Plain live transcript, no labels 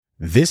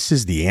This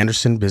is the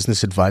Anderson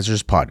Business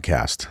Advisors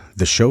Podcast,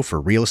 the show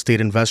for real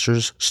estate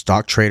investors,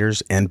 stock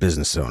traders, and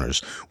business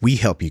owners. We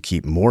help you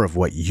keep more of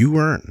what you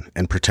earn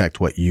and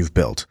protect what you've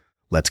built.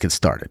 Let's get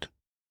started.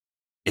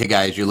 Hey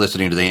guys, you're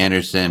listening to the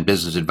Anderson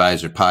Business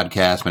Advisor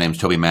Podcast. My name is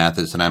Toby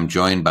Mathis, and I'm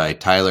joined by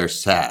Tyler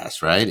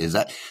Sass, right? Did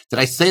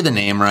I say the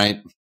name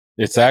right?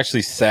 It's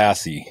actually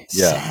Sassy.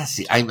 Yeah.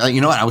 Sassy.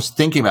 You know what? I was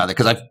thinking about it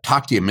because I've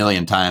talked to you a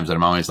million times, and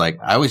I'm always like,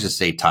 I always just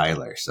say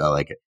Tyler. So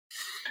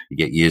you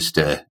get used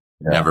to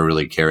never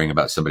really caring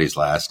about somebody's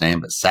last name,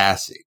 but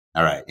Sassy.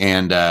 All right.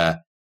 And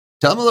tell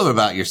them a little bit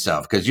about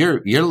yourself, because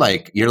you're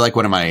like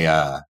one of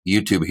my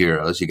YouTube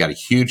heroes. You got a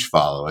huge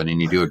following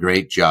and you do a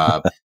great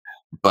job,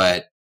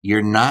 but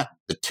you're not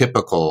the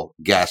typical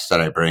guest that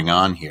I bring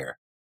on here.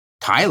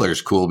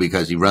 Tyler's cool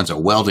because he runs a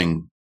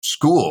welding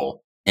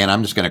school, and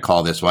I'm just going to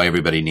call this Why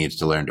Everybody Needs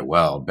to Learn to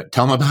Weld. But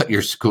tell them about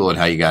your school and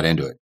how you got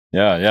into it.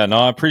 Yeah. No,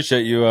 I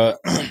appreciate you. I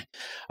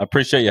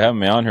appreciate you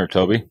having me on here,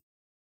 Toby.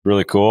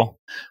 Really cool.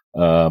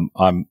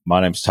 My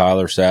name's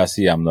Tyler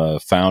Sassy. I'm the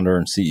founder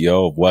and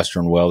CEO of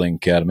Western Welding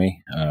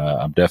Academy.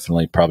 I'm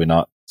definitely probably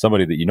not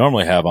somebody that you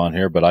normally have on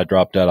here, but I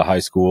dropped out of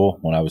high school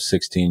when I was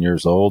 16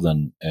 years old.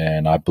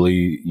 And I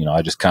believe,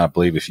 I just kind of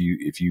believe if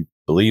you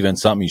believe in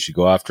something, you should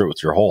go after it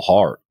with your whole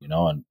heart,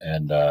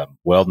 and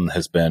welding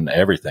has been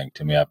everything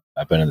to me.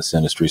 I've been in this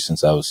industry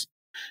since I was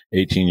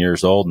 18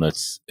 years old, and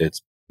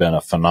it's been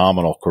a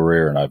phenomenal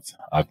career, and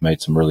I've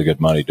made some really good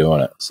money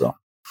doing it. So.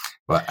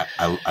 Well,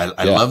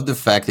 I love the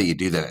fact that you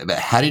do that. But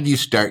how did you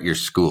start your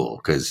school?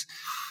 Because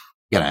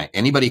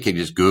anybody can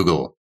just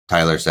Google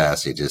Tyler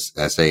Sassy, just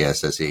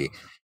SASSE,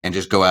 and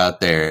just go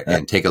out there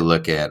and take a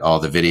look at all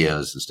the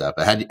videos and stuff.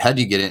 But how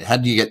do you get it? How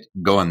do you get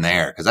going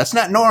there? Because that's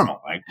not normal.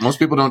 Like, most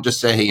people don't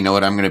just say, "Hey, you know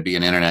what? I'm going to be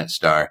an internet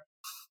star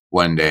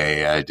one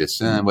day."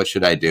 What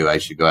should I do? I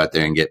should go out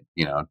there and get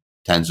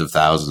tens of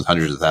thousands,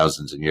 hundreds of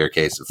thousands, in your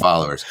case, of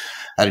followers.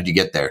 How did you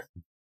get there?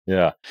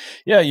 Yeah.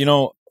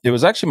 It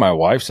was actually my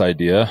wife's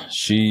idea.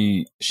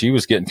 She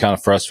was getting kind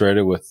of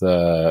frustrated with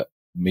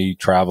me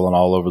traveling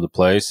all over the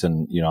place,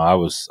 and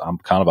I'm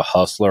kind of a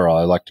hustler.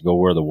 I like to go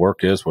where the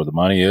work is, where the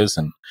money is,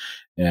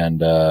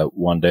 and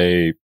one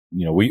day,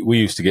 we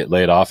used to get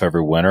laid off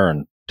every winter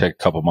and take a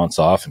couple months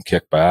off and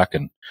kick back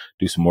and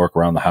do some work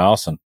around the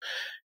house,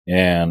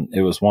 and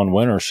it was one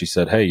winter she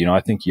said, "Hey, I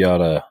think you ought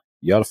to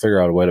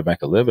figure out a way to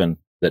make a living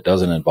that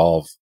doesn't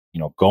involve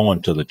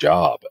going to the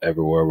job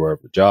everywhere, wherever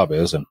the job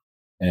is."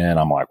 And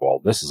I'm like,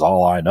 well, this is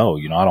all I know.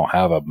 I don't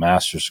have a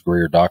master's degree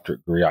or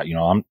doctorate degree.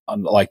 I'm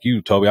like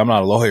you, Toby. I'm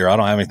not a lawyer. I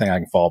don't have anything I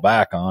can fall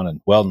back on,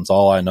 and welding's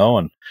all I know.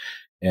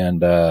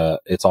 And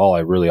it's all I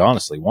really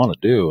honestly want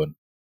to do. And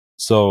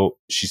so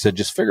she said,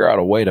 just figure out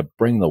a way to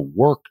bring the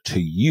work to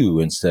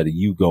you instead of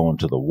you going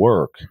to the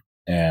work.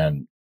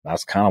 And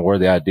that's kind of where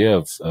the idea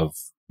of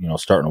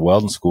starting a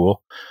welding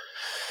school.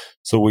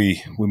 So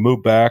we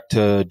moved back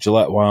to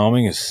Gillette,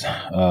 Wyoming.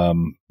 I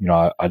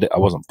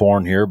wasn't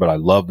born here, but I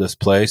love this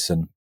place,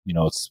 and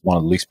it's one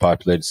of the least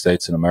populated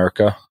states in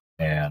America.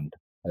 And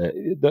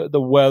the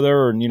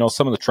weather and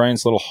some of the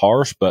terrain's a little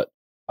harsh, but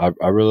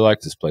I really like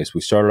this place.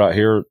 We started out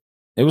here.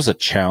 It was a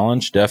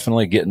challenge,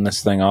 definitely getting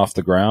this thing off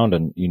the ground,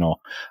 and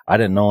I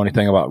didn't know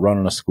anything about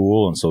running a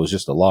school, and so it was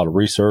just a lot of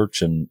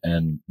research and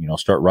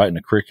start writing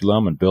a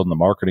curriculum and building the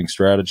marketing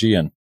strategy,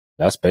 and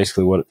that's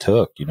basically what it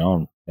took,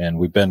 And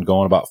we've been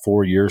going about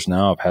 4 years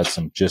now. I've had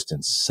some just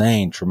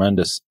insane,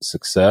 tremendous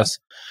success.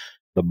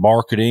 The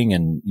marketing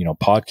and,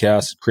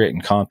 podcasts,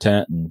 creating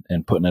content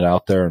and putting it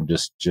out there and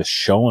just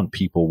showing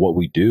people what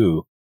we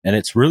do. And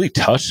it's really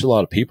touched a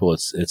lot of people.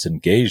 It's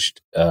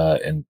engaged,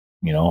 and,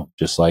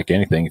 just like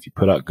anything, if you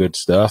put out good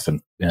stuff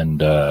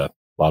and a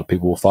lot of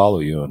people will follow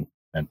you,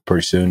 and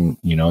pretty soon,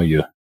 you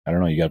got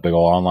a big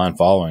old online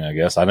following, I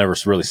guess. I never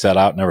really set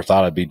out, never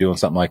thought I'd be doing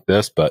something like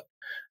this, but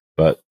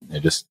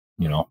it just,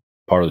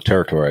 part of the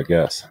territory, I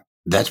guess.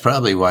 That's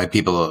probably why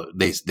people,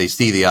 they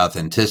see the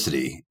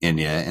authenticity in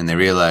you, and they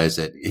realize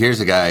that here's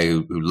a guy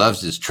who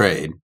loves his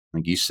trade.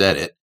 Like you said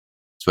it.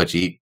 It's what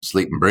you eat,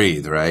 sleep, and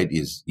breathe, right?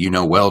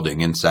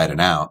 Welding inside and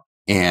out.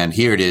 And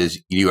here it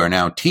is. You are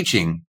now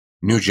teaching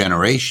new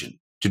generation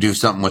to do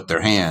something with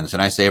their hands.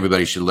 And I say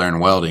everybody should learn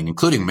welding,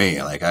 including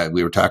me.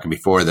 We were talking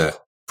before the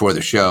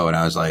show, and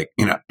I was like,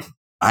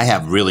 I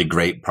have really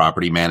great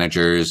property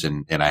managers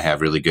and I have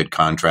really good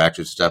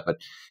contractors and stuff, but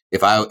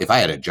if I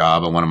had a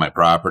job on one of my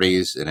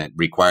properties and it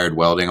required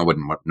welding, I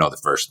wouldn't know the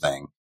first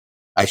thing.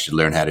 I should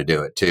learn how to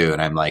do it too. And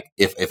I'm like,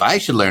 if I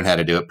should learn how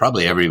to do it,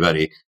 probably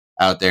everybody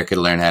out there could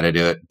learn how to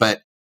do it.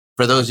 But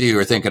for those of you who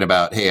are thinking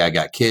about, hey, I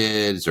got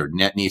kids or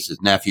nieces,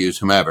 nephews,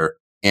 whomever,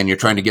 and you're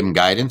trying to give them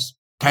guidance,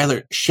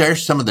 Tyler, share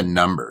some of the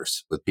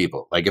numbers with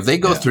people. Like if they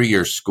go through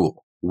your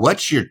school,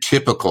 what's your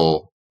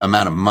typical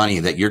amount of money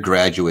that your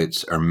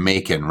graduates are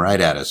making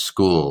right out of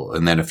school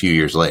and then a few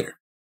years later?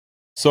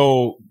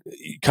 So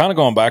kind of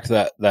going back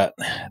to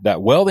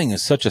that welding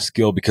is such a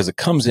skill because it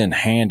comes in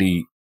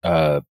handy.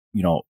 There's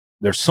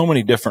so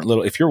many different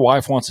if your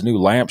wife wants a new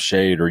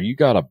lampshade or you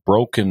got a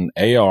broken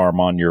A-arm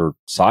on your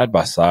side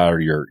by side or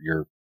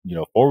your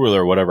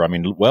four-wheeler or whatever. I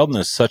mean, welding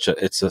is such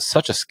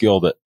a skill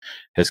that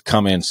has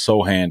come in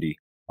so handy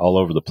all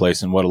over the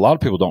place. And what a lot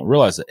of people don't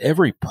realize that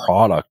every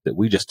product that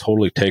we just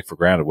totally take for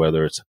granted,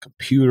 whether it's a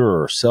computer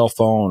or a cell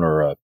phone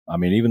or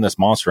even this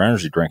Monster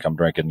Energy drink I'm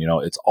drinking,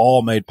 it's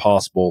all made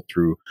possible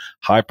through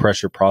high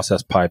pressure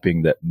process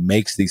piping that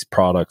makes these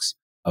products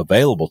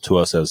available to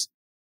us as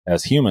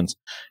humans.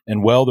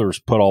 And welders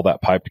put all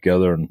that pipe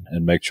together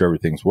and make sure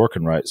everything's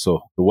working right.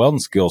 So the welding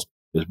skills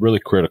is really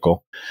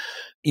critical.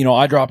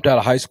 I dropped out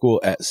of high school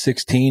at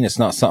 16. It's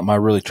not something I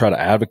really try to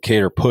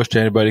advocate or push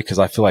to anybody because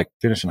I feel like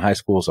finishing high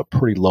school is a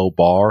pretty low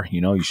bar.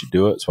 You should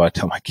do it. So I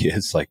tell my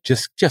kids, like,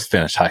 just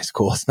finish high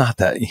school. It's not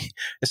that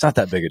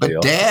big a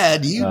deal.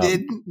 Dad, you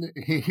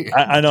didn't.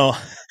 I know.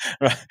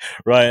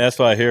 Right. That's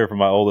what I hear from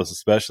my oldest,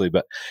 especially.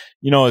 But,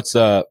 it's,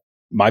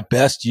 my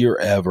best year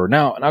ever.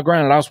 Now,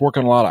 granted, I was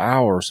working a lot of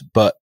hours,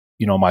 but,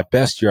 my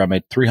best year, I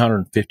made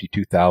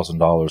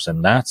 $352,000,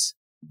 and that's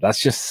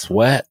just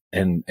sweat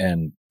and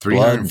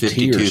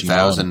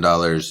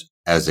 $352,000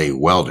 as a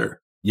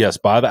welder. Yes,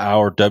 by the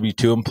hour,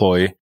 W-2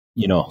 employee.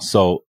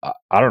 So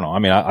I don't know. I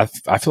mean, I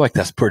feel like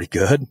that's pretty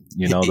good.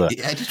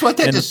 I just want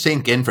that to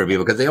sink in for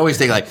people because they always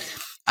think like,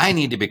 I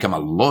need to become a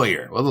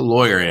lawyer.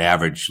 Well, an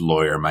average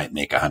lawyer might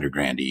make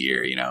 $100,000 a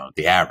year.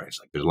 The average.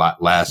 Like there's a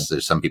lot less.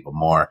 There's some people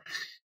more.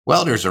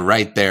 Welders are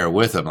right there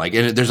with them. Like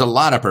there's a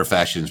lot of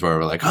professions where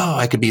we're like, oh,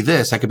 I could be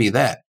this, I could be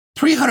that.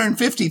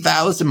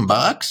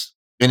 $350,000.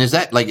 And is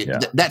that like,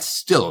 that's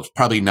still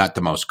probably not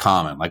the most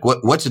common. Like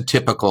what's a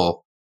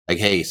typical, like,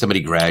 hey, somebody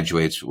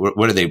graduates,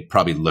 what are they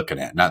probably looking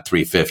at? Not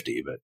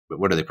 350, but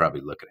what are they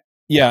probably looking at?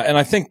 Yeah. And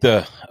I think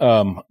if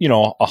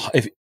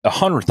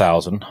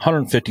 100,000,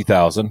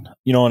 150,000,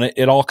 and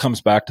it all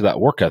comes back to that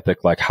work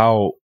ethic. Like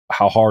how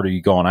hard are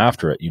you going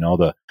after it?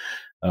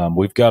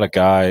 We've got a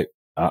guy,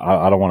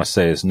 I don't want to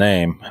say his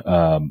name,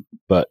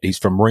 but he's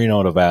from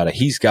Reno, Nevada.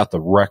 He's got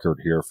the record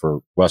here for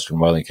Western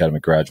Welding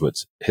Academy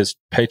graduates. His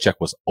paycheck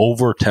was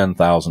over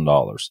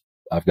 $10,000.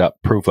 I've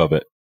got proof of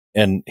it.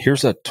 And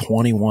here's a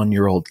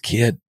 21-year-old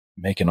kid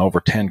making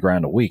over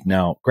 $10,000 a week.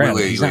 Now,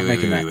 granted, he's not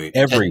making that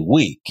every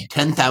week.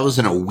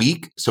 $10,000 a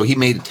week? So he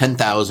made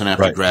 $10,000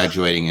 after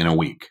graduating in a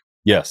week.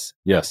 Yes.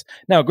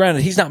 Now,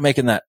 granted, he's not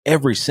making that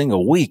every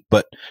single week,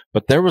 but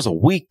there was a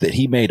week that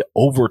he made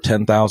over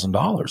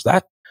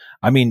 $10,000.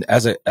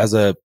 As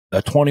a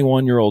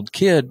 21-year-old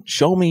kid,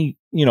 show me,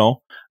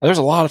 there's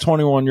a lot of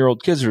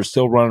 21-year-old kids who are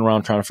still running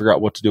around trying to figure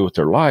out what to do with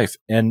their life.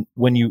 And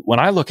when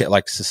I look at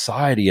like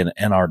society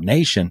and our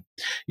nation,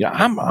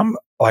 I'm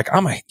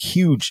a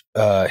huge,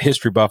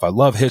 history buff. I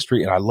love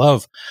history and I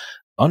love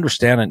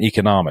understanding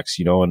economics,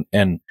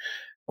 and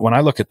when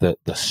I look at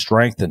the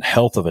strength and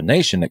health of a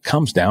nation, it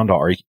comes down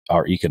to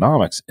our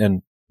economics,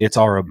 and it's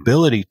our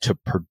ability to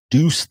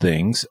produce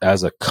things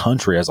as a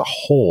country, as a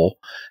whole.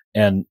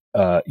 And,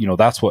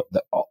 that's what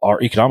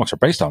our economics are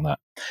based on that.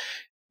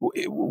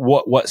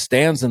 What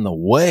stands in the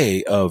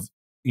way of,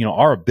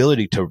 our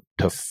ability to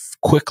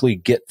quickly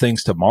get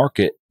things to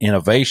market,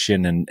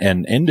 innovation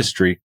and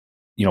industry,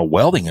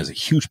 welding is a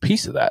huge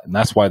piece of that. And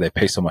that's why they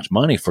pay so much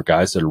money for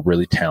guys that are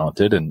really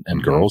talented and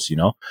girls,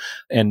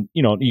 and,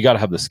 you got to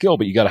have the skill,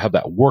 but you got to have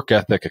that work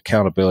ethic,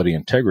 accountability,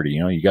 integrity.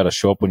 You got to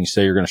show up when you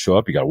say you're going to show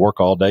up. You got to work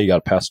all day. You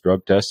got to pass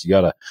drug tests. You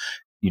got to,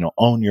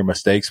 own your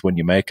mistakes when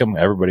you make them.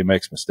 Everybody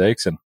makes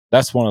mistakes. And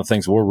that's one of the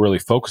things we're really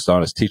focused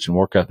on is teaching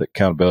work ethic,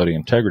 accountability,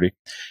 integrity,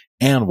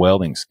 and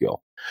welding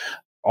skill.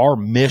 Our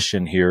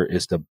mission here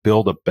is to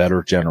build a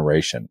better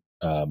generation.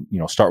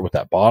 Start with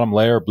that bottom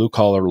layer, blue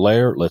collar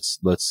layer. Let's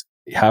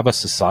have a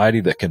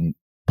society that can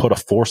put a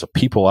force of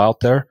people out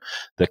there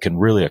that can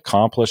really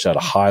accomplish at a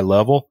high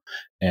level.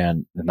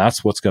 And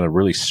that's what's going to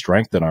really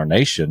strengthen our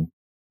nation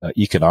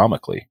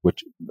economically,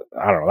 which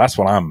I don't know. That's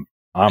what I'm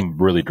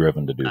really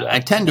driven to do that. I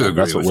tend to agree.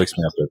 That's what wakes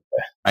me up every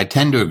day. I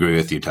tend to agree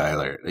with you,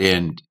 Tyler.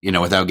 And,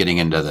 without getting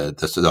into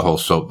the whole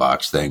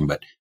soapbox thing,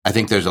 but I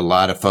think there's a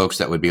lot of folks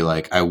that would be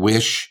like, I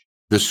wish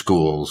the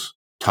schools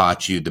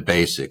taught you the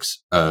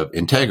basics of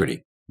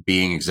integrity,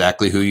 being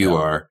exactly who you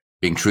are,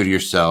 being true to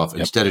yourself,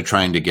 instead of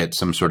trying to get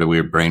some sort of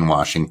weird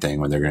brainwashing thing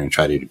where they're going to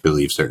try to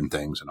believe certain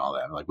things and all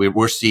that. Like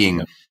we're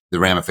seeing the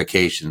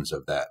ramifications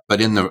of that. But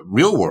in the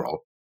real world,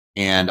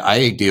 and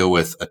I deal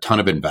with a ton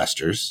of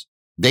investors,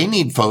 they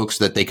need folks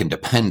that they can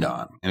depend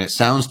on. And it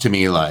sounds to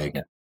me like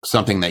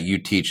something that you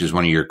teach is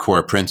one of your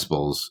core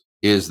principles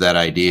is that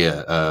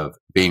idea of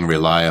being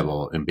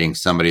reliable and being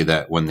somebody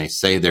that when they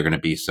say they're going to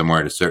be somewhere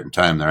at a certain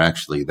time, they're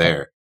actually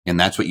there. And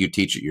that's what you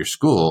teach at your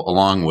school,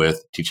 along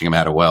with teaching them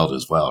how to weld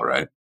as well,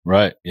 right?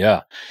 Right.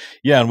 Yeah.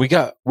 Yeah. And we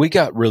got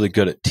really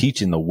good at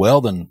teaching the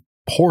welding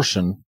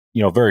portion,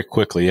 very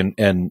quickly.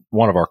 And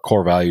one of our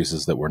core values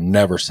is that we're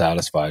never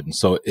satisfied. And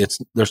so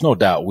there's no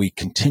doubt we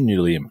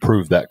continually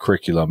improve that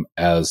curriculum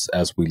as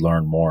we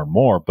learn more and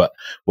more. But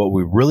what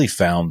we really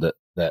found that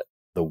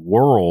the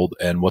world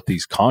and what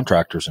these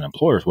contractors and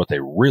employers, what they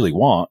really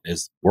want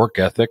is work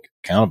ethic,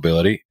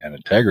 accountability, and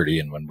integrity.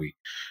 And when we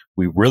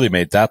really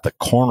made that the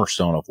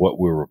cornerstone of what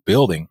we were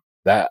building,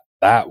 that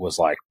was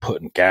like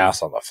putting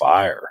gas on the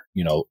fire.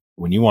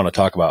 When you want to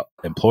talk about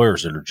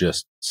employers that are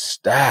just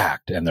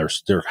stacked and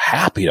they're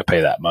happy to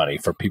pay that money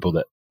for people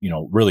that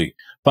really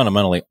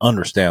fundamentally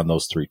understand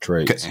those three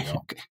trades.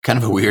 Kind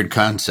of a weird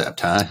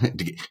concept, huh?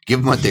 Give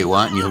them what they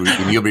want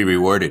and you'll be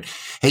rewarded.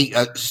 Hey,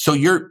 so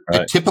you're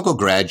a typical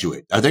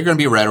graduate. Are they going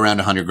to be right around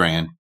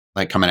 $100,000,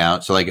 like coming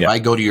out? So like if I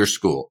go to your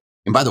school,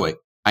 and by the way,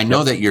 I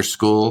know that your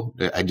school,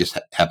 I just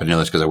happen to know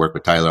this because I work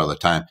with Tyler all the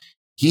time.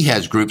 He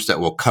has groups that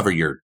will cover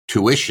your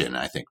tuition,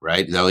 I think,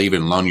 right? They'll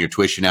even loan your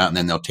tuition out and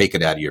then they'll take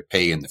it out of your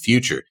pay in the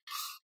future.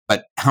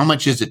 But how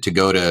much is it to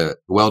go to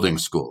welding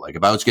school? Like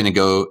if I was going to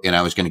go and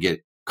I was going to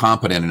get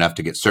competent enough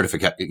to get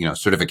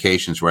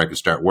certifications where I could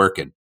start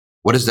working,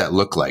 what does that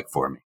look like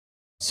for me?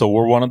 So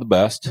we're one of the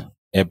best,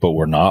 but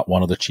we're not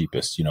one of the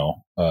cheapest.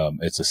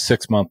 It's a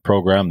 6-month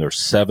program. There's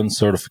 7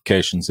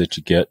 certifications that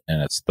you get,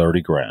 and it's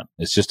 $30,000.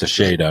 It's just a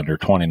shade under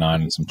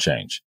 29 and some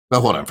change.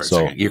 Well, hold on for a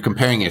second. You're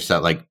comparing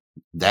yourself like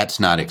that's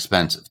not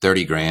expensive.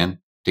 $30,000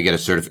 to get a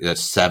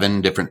that's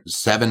 7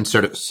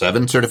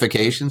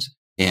 certifications.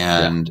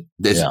 And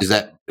is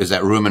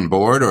that room and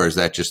board, or is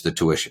that just the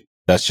tuition?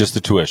 That's just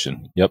the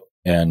tuition. Yep.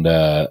 And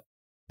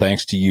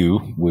thanks to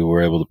you, we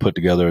were able to put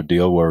together a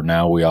deal where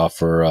now we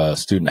offer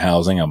student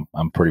housing.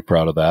 I'm pretty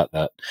proud of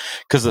that.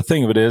 Because the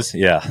thing of it is,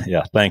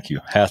 thank you.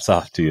 Hats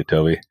off to you,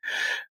 Toby.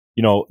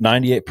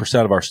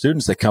 98% of our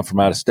students, they come from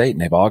out of state,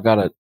 and they've all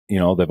got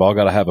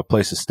to have a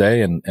place to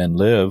stay and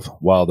live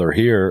while they're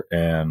here.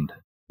 And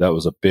that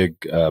was a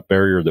big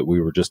barrier that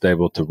we were just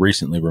able to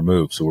recently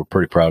remove. So we're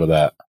pretty proud of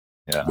that.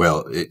 Yeah.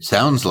 Well, it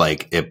sounds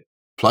like a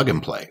plug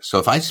and play. So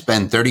if I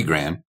spend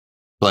 $30,000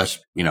 plus,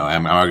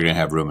 I'm already going to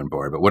have room and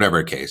board, but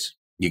whatever case,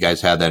 you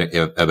guys have that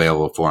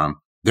available for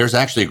them. There's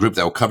actually a group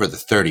that will cover the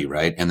 30,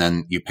 right? And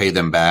then you pay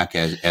them back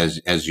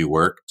as you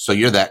work. So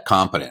you're that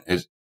competent.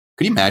 Could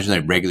you imagine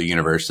that regular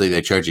university,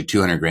 they charge you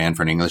 $200,000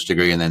 for an English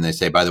degree, and then they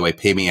say, by the way,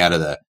 pay me out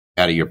of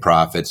your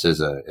profits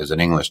as an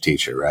English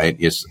teacher, right?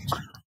 Yes,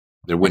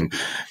 there wouldn't be.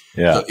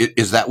 Yeah. So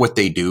is that what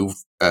they do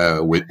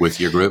with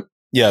your group?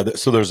 Yeah.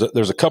 So there's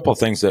a couple of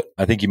things that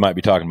I think you might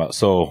be talking about.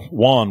 So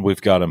one,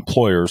 we've got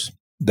employers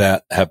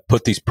that have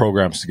put these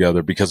programs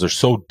together because they're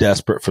so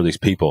desperate for these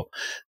people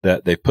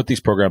that they put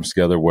these programs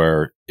together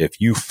where if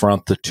you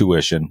front the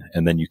tuition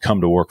and then you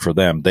come to work for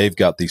them, they've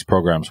got these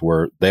programs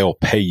where they'll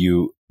pay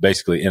you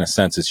basically, in a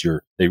sense,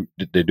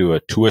 they do a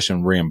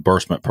tuition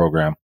reimbursement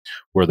program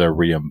where they're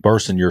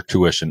reimbursing your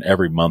tuition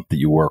every month that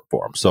you work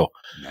for them. So,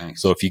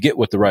 nice. So if you get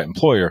with the right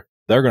employer,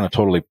 they're going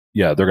to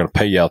they're going to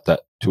pay you out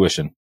that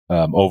tuition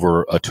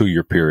over a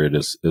 2-year period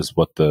is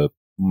what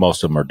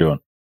most of them are doing.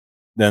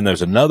 Then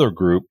there's another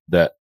group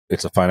that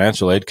it's a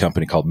financial aid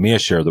company called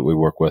MiaShare that we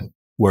work with,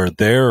 where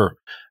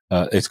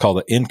it's called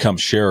an income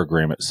share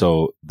agreement.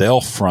 So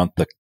they'll front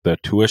the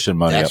tuition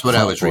money. That's what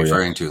I was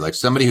referring to. Like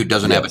somebody who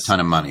doesn't have a ton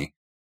of money,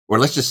 or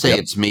let's just say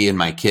it's me and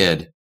my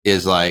kid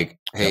is like,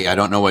 hey, I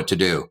don't know what to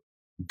do.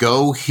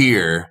 Go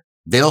here.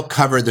 They'll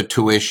cover the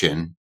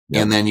tuition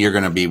and then you're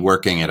going to be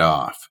working it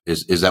off.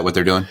 Is that what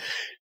they're doing?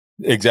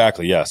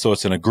 Exactly. Yeah. So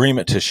it's an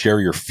agreement to share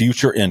your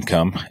future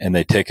income, and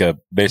they take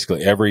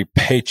basically every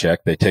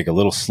paycheck, they take a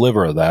little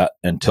sliver of that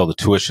until the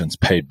tuition's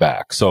paid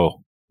back.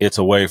 So it's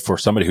a way for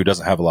somebody who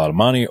doesn't have a lot of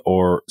money,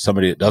 or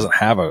somebody that doesn't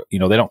have they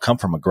don't come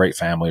from a great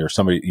family, or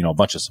somebody, a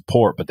bunch of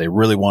support, but they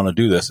really want to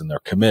do this and they're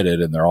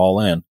committed and they're all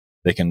in.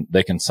 They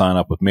can sign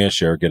up with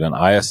MiaShare, get an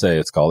ISA.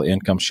 It's called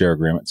Income Share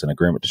Agreement. It's an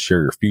agreement to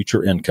share your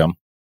future income.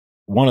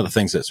 One of the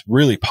things that's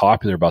really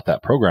popular about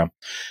that program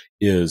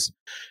is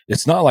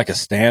it's not like a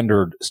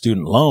standard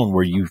student loan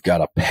where you've got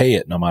to pay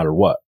it no matter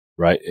what,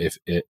 right? If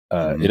it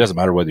doesn't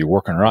matter whether you're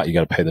working or not, you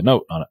got to pay the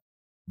note on it.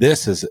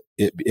 This is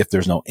if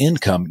there's no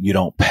income, you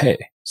don't pay.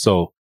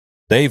 So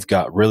they've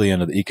got really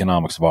into the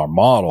economics of our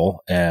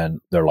model, and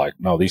they're like,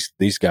 no,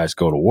 these guys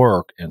go to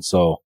work, and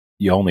so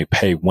you only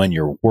pay when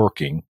you're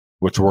working,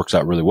 which works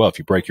out really well. If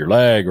you break your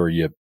leg or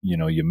you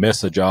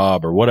miss a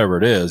job or whatever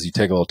it is, you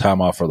take a little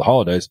time off for the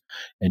holidays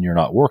and you're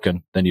not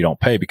working, then you don't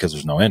pay because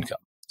there's no income.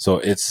 So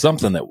it's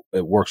something that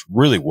it works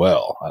really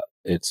well.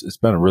 It's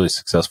been a really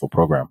successful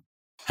program.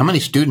 How many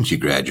students you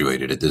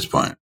graduated at this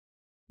point?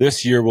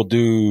 This year we'll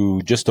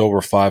do just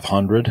over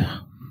 500.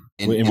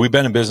 And we've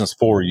been in business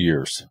 4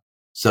 years.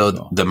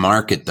 So the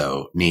market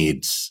though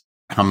needs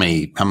how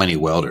many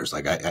welders?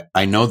 Like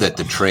I know that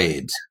the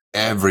trades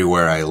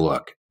everywhere I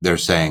look, they're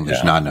saying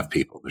there's not enough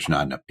people. There's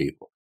not enough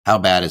people. How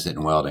bad is it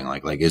in welding?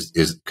 Like is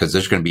because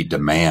there's going to be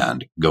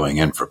demand going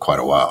in for quite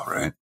a while,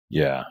 right?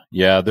 Yeah.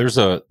 There's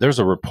a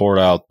report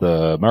out.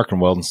 The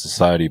American Welding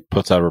Society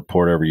puts out a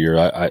report every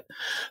year.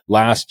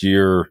 Last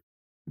year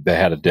they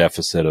had a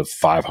deficit of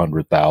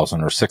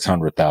 500,000 or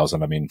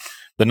 600,000. I mean,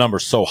 the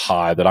number's so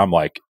high that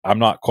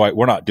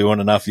we're not doing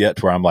enough yet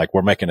to where I'm like,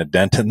 we're making a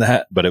dent in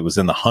that, but it was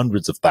in the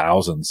hundreds of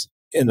thousands.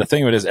 And the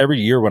thing of it is, every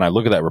year when I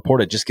look at that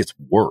report, it just gets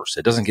worse.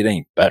 It doesn't get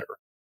any better,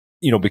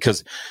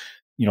 because,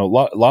 a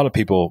lot of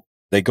people,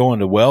 they go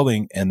into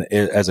welding and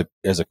as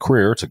a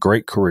career, it's a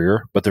great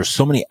career, but there's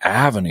so many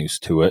avenues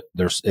to it.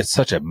 It's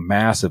such a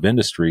massive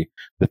industry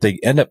that they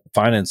end up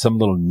finding some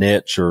little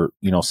niche or,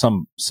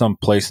 some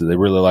place that they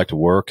really like to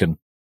work. And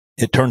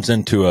it turns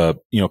into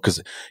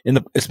cause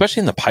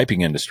especially in the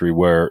piping industry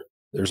where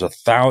there's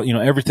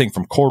everything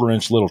from 1/4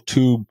 inch little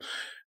tube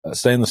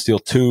stainless steel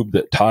tube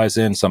that ties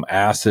in some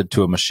acid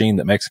to a machine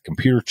that makes a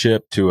computer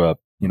chip to a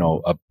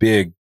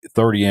big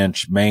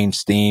 30-inch main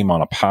steam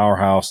on a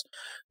powerhouse.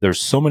 There's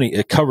so many,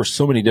 it covers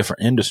so many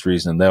different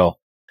industries, and they'll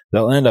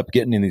end up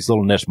getting in these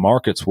little niche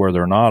markets where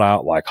they're not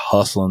out like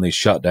hustling these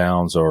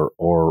shutdowns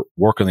or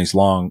working these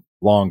long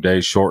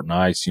days, short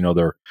nights.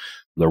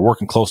 They're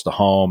working close to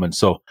home. And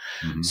so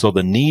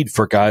the need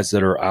for guys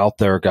that are out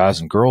there,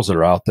 guys and girls that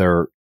are out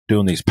there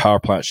doing these power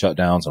plant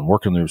shutdowns and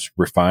working these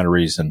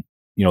refineries, and,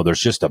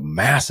 there's just a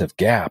massive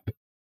gap.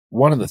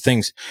 One of the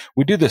things,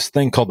 we do this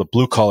thing called the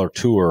blue collar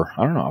tour.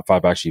 I don't know if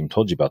I've actually even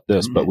told you about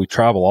this, but we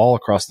travel all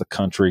across the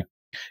country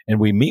and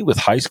we meet with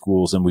high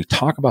schools and we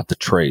talk about the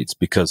trades,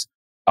 because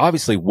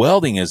obviously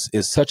welding is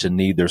such a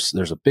need. There's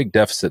a big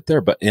deficit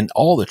there, but in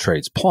all the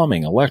trades,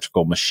 plumbing,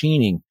 electrical,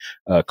 machining,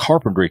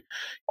 carpentry,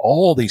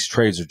 all these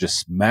trades are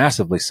just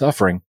massively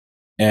suffering.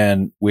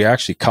 And we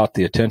actually caught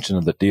the attention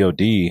of the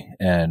DOD,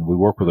 and we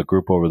work with a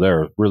group over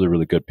there, really,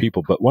 really good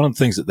people. But one of the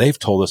things that they've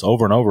told us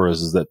over and over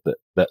is that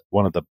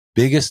one of the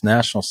biggest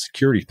national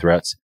security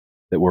threats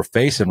that we're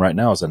facing right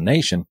now as a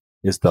nation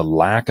is the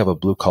lack of a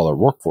blue collar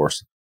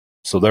workforce.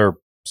 So they're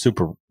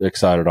super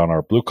excited on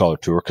our blue collar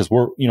tour, because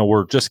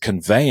we're just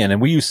conveying,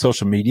 and we use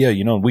social media,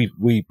 we're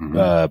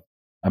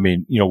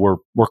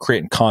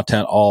creating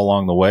content all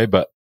along the way.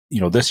 But,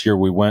 this year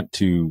we went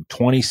to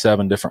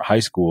 27 different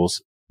high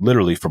schools,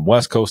 literally from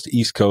West Coast to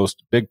East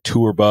Coast, big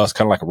tour bus,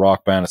 kind of like a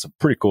rock band. It's a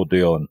pretty cool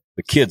deal. And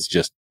the kids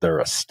they're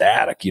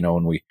ecstatic,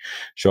 when we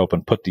show up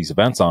and put these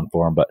events on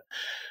for them. But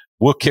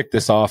we'll kick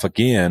this off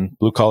again,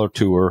 blue collar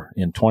tour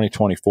in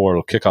 2024.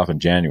 It'll kick off in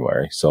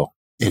January. So,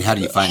 and how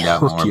do you find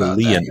out more about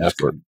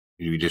that?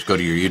 You just go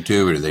to your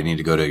YouTube, or do they need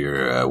to go to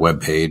your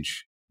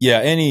webpage? Yeah,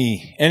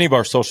 any of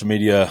our social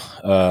media,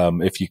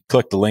 if you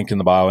click the link in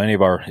the bio,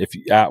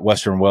 at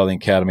Western Welding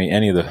Academy,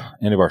 any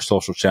of our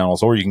social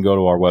channels, or you can go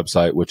to our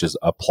website, which is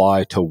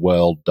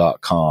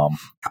applytoweld.com.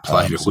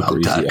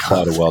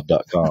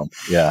 Applytoweld.com.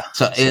 Yeah.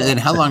 So,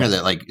 and how long are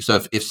they?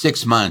 So if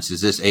 6 months,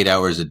 is this 8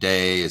 hours a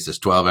day? Is this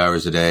 12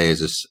 hours a day? Is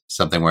this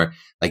something where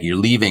you're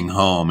leaving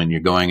home and you're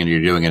going and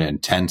you're doing an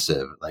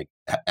intensive?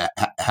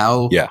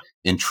 How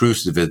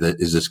intrusive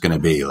is this going to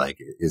be?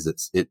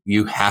 Is it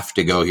you have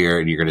to go here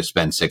and you're going to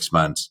spend 6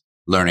 months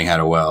learning how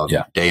to weld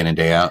day in and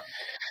day out?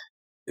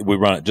 We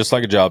run it just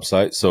like a job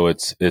site. So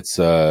it's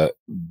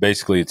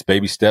basically it's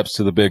baby steps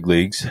to the big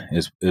leagues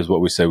is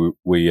what we say.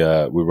 We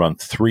run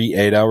 3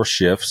 8-hour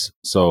shifts.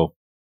 So,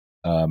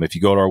 if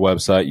you go to our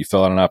website, you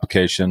fill out an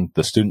application,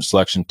 the student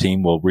selection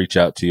team will reach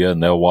out to you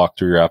and they'll walk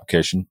through your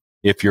application.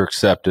 If you're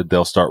accepted,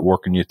 they'll start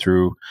working you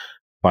through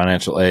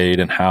financial aid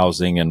and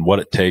housing and what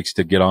it takes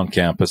to get on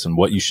campus and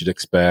what you should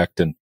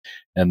expect. And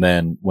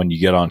then when you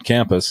get on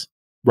campus,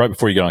 right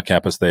before you get on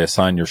campus, they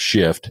assign your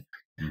shift.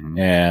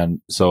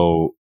 And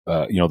so,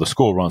 the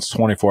school runs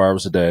 24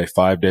 hours a day,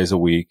 5 days a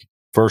week.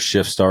 First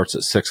shift starts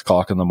at 6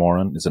 o'clock in the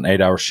morning. It's an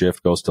 8-hour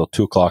shift, goes till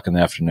 2 o'clock in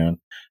the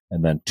afternoon.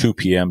 And then 2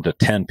 p.m. to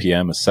 10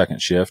 p.m. is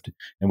second shift.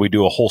 And we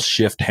do a whole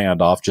shift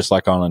handoff, just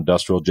like on an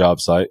industrial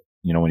job site,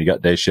 when you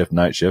got day shift,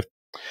 night shift.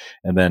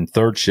 And then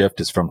third shift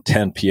is from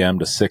 10 p.m.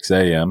 to 6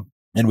 a.m.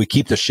 And we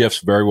keep the shifts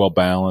very well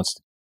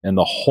balanced. And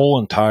the whole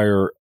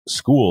entire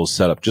school is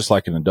set up just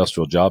like an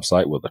industrial job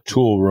site with a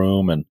tool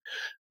room. And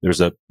there's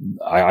I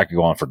could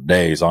go on for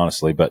days,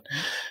 honestly, but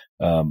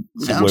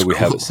the way we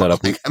have it set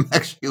up. I'm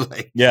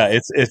actually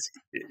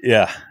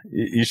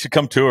you should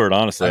come tour it,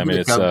 honestly.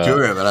 It's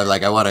tour it, but I'm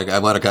like, I want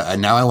to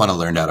now I want to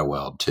learn how to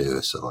weld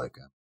too. So I'm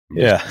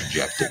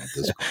projecting at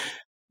this point.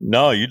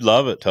 No, you'd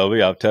love it,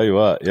 Toby. I'll tell you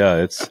what. Yeah,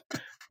 it's,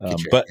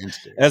 but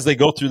as they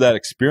go through that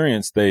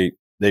experience, they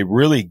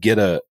really get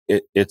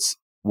it's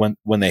when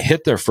they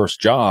hit their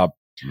first job,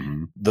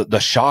 the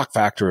shock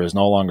factor is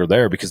no longer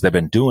there because they've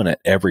been doing it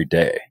every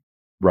day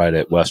right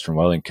at Western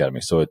Welding Academy.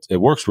 So it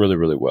works really,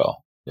 really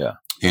well. Yeah.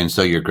 And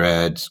so your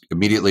grads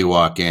immediately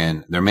walk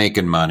in, they're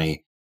making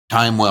money,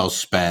 time well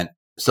spent,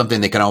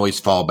 something they can always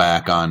fall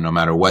back on no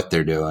matter what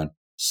they're doing.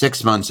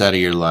 6 months out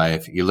of your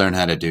life, you learn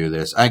how to do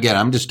this. Again,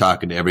 I'm just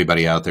talking to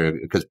everybody out there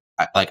because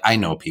I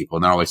know people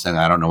and they're always saying,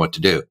 I don't know what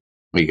to do.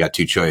 Well, you got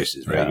two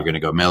choices, right? Yeah. You're going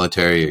to go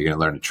military or you're going to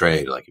learn a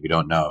trade. If you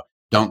don't know,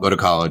 don't go to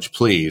college,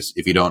 please,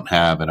 if you don't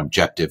have an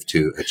objective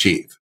to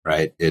achieve,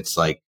 right? It's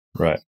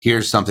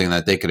here's something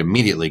that they could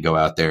immediately go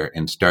out there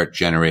and start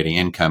generating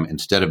income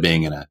instead of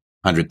being in a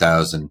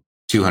 $100,000,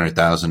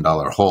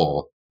 $200,000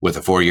 hole with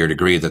a 4-year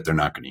degree that they're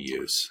not going to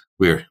use.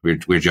 We're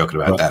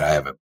joking about that. I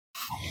have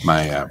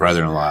my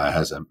brother-in-law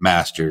has a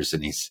master's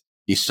and he's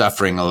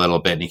suffering a little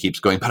bit and he keeps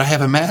going, but I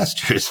have a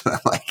master's. And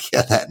I'm like,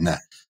 yeah, that in the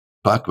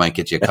buck might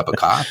get you a cup of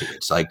coffee.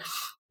 It's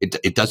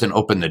it doesn't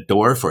open the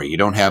door for you. You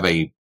don't have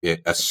a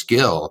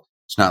skill.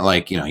 It's not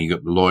like, you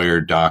got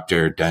lawyer,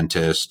 doctor,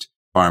 dentist,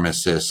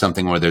 pharmacist,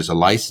 something where there's a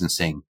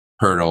licensing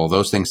hurdle.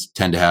 Those things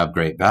tend to have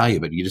great value,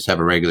 but you just have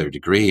a regular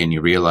degree and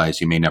you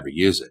realize you may never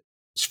use it.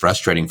 It's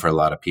frustrating for a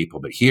lot of people,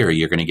 but here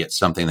you're going to get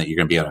something that you're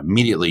going to be able to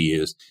immediately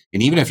use.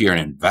 And even if you're an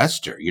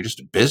investor, you're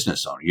just a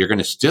business owner, you're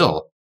going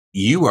to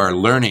you are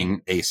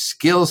learning a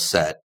skill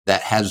set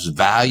that has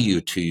value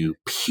to you,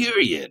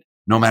 period.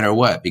 no matter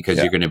what, because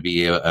you're going to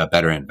be a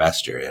better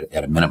investor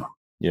at a minimum.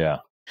 Yeah.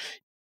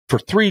 For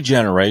 3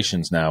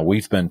 generations now,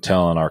 we've been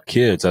telling our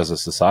kids as a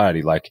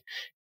society, like,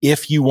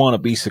 if you want to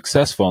be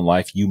successful in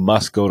life, you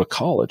must go to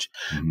college.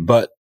 Mm-hmm.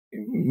 But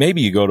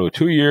maybe you go to a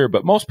 2-year,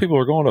 but most people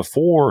are going to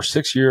 4 or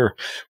 6 year.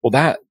 Well,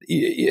 that,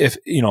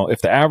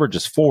 if the average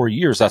is 4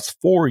 years, that's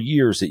 4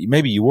 years that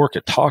maybe you work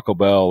at Taco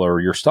Bell or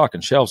you're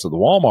stocking shelves at the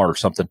Walmart or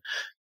something,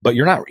 but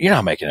you're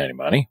not making any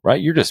money,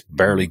 right? You're just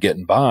barely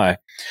getting by.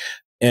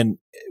 And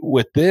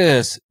with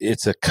this,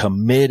 it's a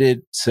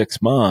committed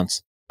 6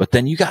 months, but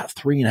then you got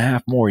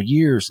 3.5 more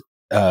years.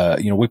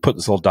 We put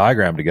this little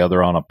diagram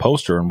together on a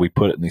poster and we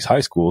put it in these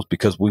high schools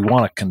because we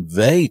want to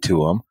convey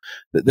to them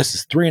that this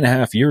is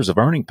 3.5 years of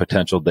earning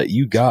potential that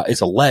you got. It's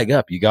a leg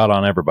up you got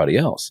on everybody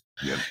else.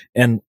 Yep.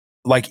 And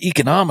like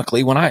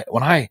economically, when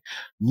I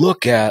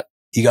look at,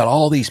 you got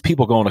all these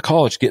people going to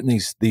college, getting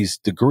these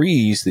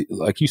degrees,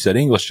 like you said,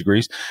 English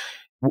degrees,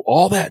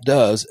 all that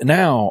does.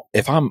 Now,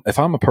 if I'm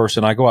a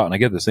person, I go out and I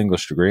get this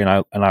English degree and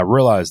I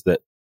realize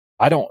that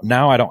I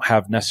don't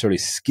have necessarily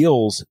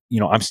skills.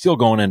 I'm still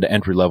going into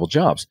entry level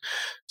jobs.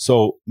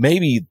 So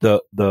maybe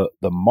the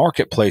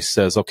marketplace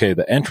says, okay,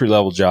 the entry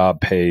level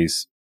job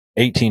pays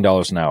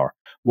 $18 an hour.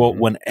 Well,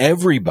 when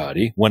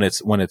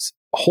it's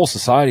whole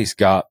society's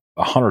got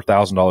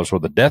 $100,000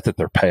 worth of debt that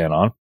they're paying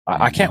on,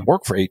 I can't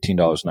work for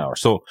 $18 an hour.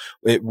 So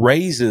it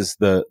raises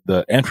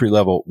the entry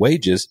level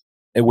wages,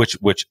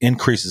 which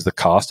increases the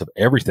cost of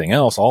everything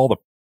else, all the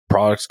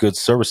products, goods,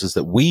 services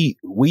that we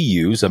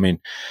use. I mean,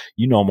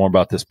 you know more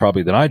about this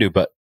probably than I do,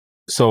 but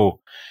so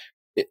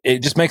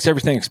it just makes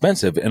everything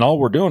expensive. And all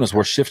we're doing is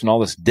we're shifting all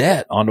this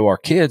debt onto our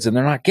kids and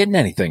they're not getting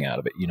anything out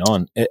of it,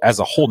 and as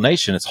a whole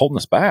nation, it's holding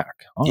us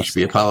back. Honestly. You should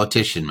be a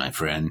politician, my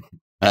friend.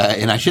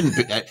 And I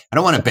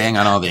don't want to bang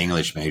on all the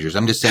English majors.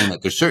 I'm just saying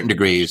that there's certain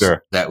degrees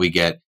that we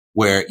get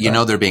where,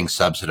 they're being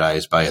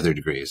subsidized by other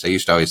degrees. I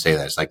used to always say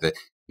that. It's like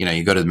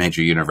you go to the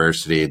major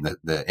university and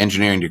the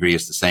engineering degree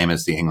is the same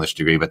as the English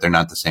degree, but they're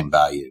not the same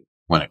value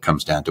when it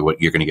comes down to what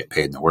you're going to get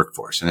paid in the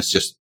workforce. And that's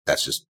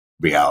just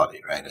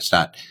reality, right? It's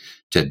not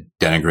to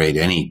denigrate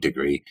any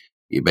degree,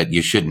 but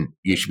you should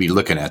be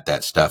looking at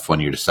that stuff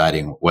when you're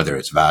deciding whether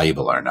it's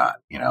valuable or not.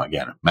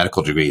 Again, a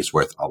medical degree is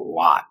worth a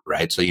lot,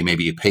 right? So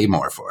you pay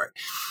more for it,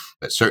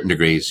 but certain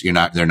degrees, they're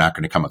not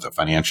going to come with a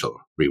financial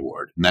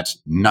reward. And that's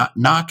not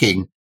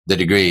knocking the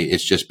degree.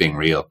 It's just being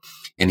real.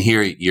 And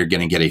here you're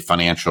going to get a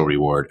financial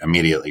reward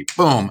immediately,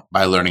 boom,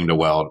 by learning to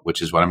weld,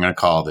 which is what I'm going to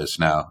call this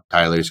now.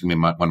 Tyler, it's going to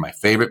be one of my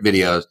favorite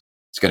videos.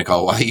 It's going to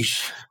call why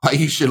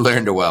you should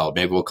learn to weld.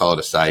 Maybe we'll call it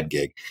a side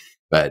gig.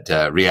 But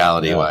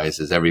reality wise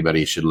is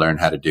everybody should learn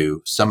how to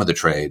do some of the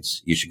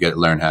trades. You should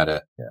learn how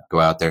to go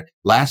out there.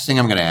 Last thing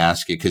I'm going to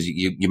ask you, because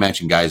you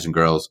mentioned guys and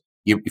girls,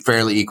 you're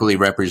fairly equally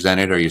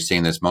represented, or you're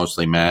seeing this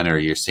mostly men, or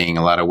you're seeing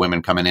a lot of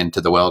women coming into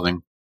the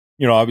welding?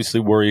 Obviously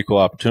we're equal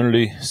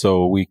opportunity,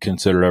 so we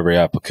consider every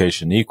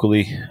application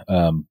equally.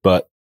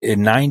 But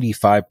in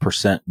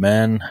 95%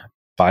 men,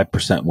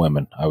 5%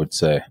 women, I would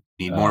say.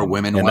 Need more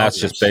women and welders.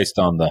 That's just based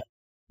on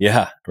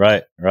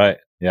right.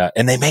 Yeah.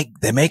 And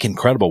they make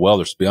incredible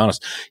welders, to be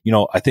honest.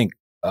 I think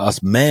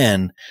us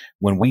men,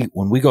 when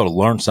we go to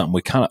learn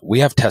something, we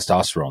have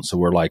testosterone. So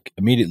we're like,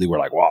 immediately we're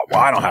like, well,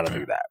 I know how to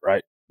do that.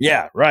 Right.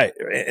 Yeah. Right.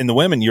 And the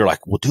women, you're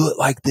like, well, do it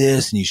like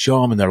this. And you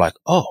show them and they're like,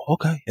 oh,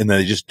 okay. And then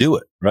they just do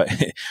it.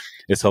 Right.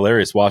 It's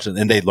hilarious watching,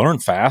 and they learn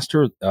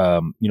faster.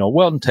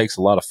 Welding takes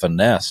a lot of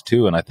finesse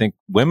too. And I think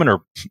women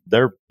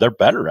they're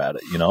better at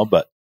it,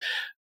 but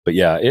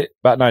yeah,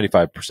 about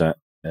 95%.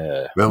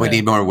 Well, we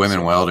need more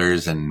women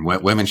welders, and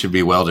women should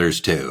be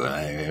welders too.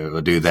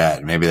 We'll do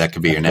that. Maybe that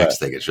could be your next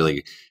thing. It's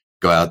really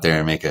go out there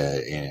and make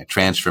a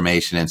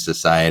transformation in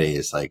society.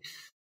 It's like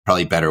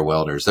probably better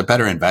welders. They're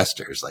better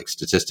investors, like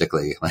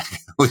statistically. Like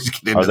always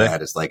get into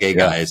that. It's like, hey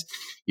guys,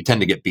 you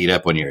tend to get beat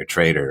up when you're a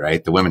trader,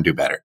 right? The women do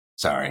better.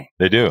 Sorry.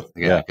 They do.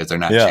 Yeah. Because they're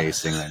not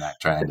chasing. They're not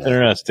trying to.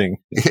 Interesting.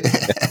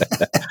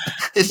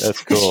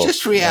 That's cool. It's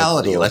just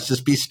reality. Cool. Let's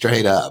just be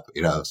straight up,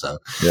 so.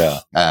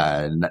 Yeah.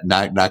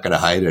 Not going to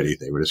hide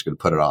anything. We're just going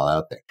to put it all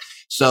out there.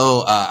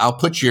 So, I'll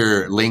put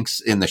your links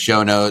in the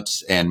show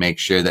notes and make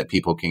sure that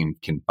people can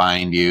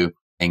find you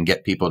and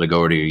get people to go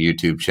over to your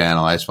YouTube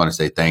channel. I just want to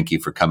say thank you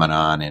for coming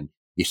on. And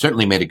you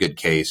certainly made a good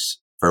case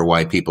for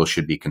why people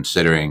should be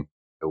considering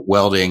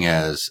welding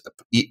as,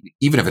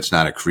 even if it's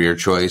not a career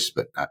choice,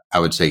 but I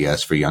would say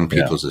yes, for young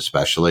people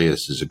especially,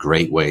 this is a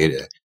great way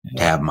to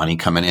have money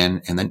coming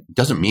in. And then it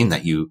doesn't mean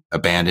that you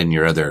abandon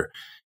your other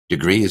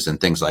degrees and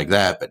things like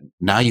that, but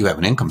now you have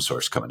an income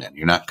source coming in.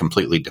 You're not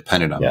completely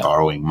dependent on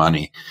borrowing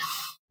money,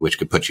 which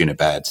could put you in a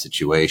bad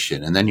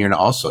situation. And then you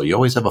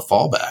always have a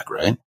fallback,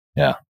 right?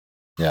 Yeah.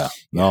 Yeah.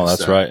 No,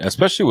 that's right.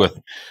 Especially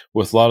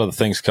with a lot of the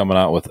things coming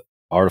out with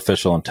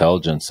artificial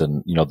intelligence,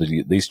 and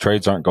these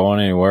trades aren't going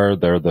anywhere.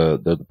 They're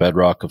the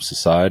bedrock of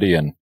society.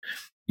 And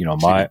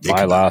my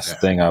last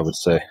thing I would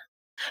say,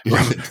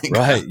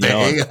 right?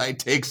 AI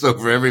takes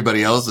over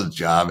everybody else's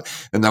job,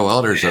 and the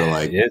welders are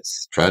like,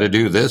 try to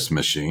do this,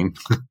 machine.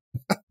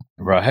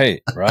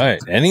 Right.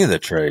 Any of the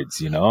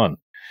trades, and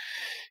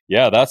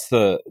Yeah, that's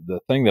the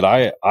thing that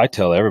I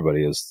tell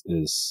everybody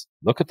is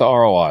look at the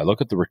ROI, look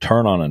at the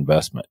return on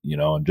investment,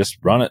 and just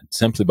run it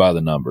simply by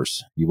the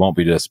numbers. You won't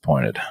be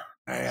disappointed.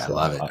 Hey, I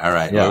love it. All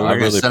right. Yeah, well, we're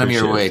going to send them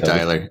your way, it,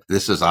 Tyler.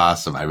 This is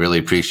awesome. I really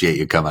appreciate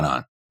you coming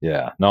on.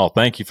 Yeah. No,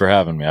 thank you for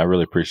having me. I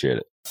really appreciate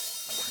it.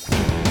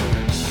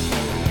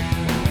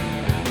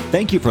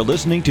 Thank you for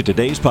listening to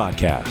today's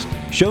podcast.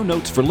 Show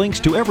notes for links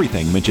to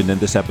everything mentioned in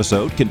this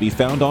episode can be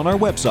found on our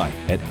website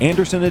at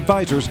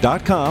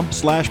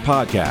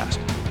andersonadvisors.com/podcast.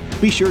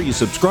 Be sure you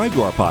subscribe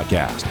to our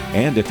podcast.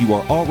 And if you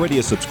are already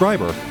a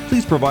subscriber,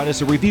 please provide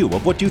us a review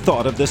of what you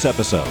thought of this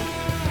episode.